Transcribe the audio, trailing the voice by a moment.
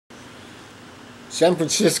San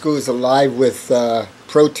Francisco is alive with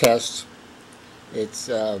protests. It's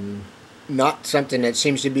not something that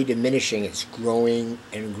seems to be diminishing. It's growing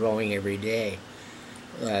and growing every day.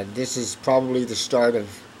 This is probably the start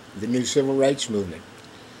of the new civil rights movement.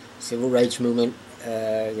 Civil rights movement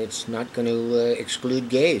that's not going to exclude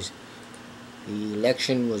gays. The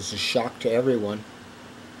election was a shock to everyone,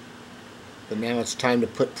 but now it's time to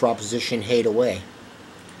put Proposition Hate away.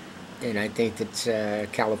 And I think that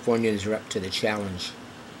Californians are up to the challenge.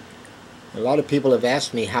 A lot of people have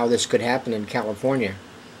asked me how this could happen in California.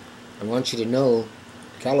 I want you to know,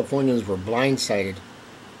 Californians were blindsided.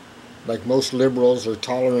 Like most liberals or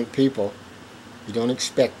tolerant people, you don't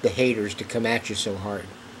expect the haters to come at you so hard.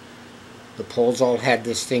 The polls all had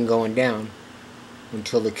this thing going down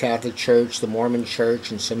until the Catholic Church, the Mormon Church,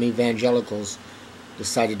 and some evangelicals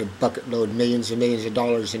decided to bucket load millions and millions of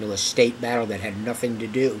dollars into a state battle that had nothing to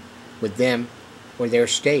do with them or their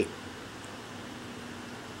state.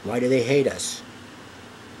 Why do they hate us?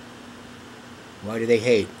 Why do they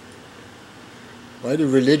hate? Why do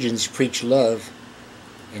religions preach love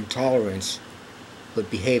and tolerance but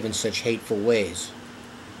behave in such hateful ways?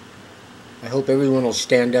 I hope everyone will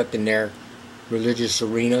stand up in their religious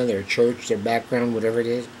arena, their church, their background, whatever it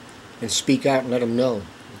is, and speak out and let them know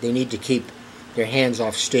they need to keep their hands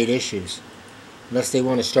off state issues. Unless they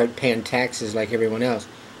want to start paying taxes like everyone else,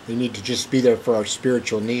 they need to just be there for our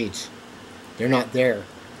spiritual needs. They're not there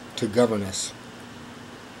to govern us.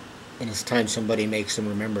 And it's time somebody makes them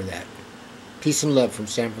remember that. Peace and love from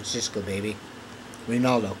San Francisco, baby.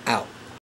 Reynaldo, out.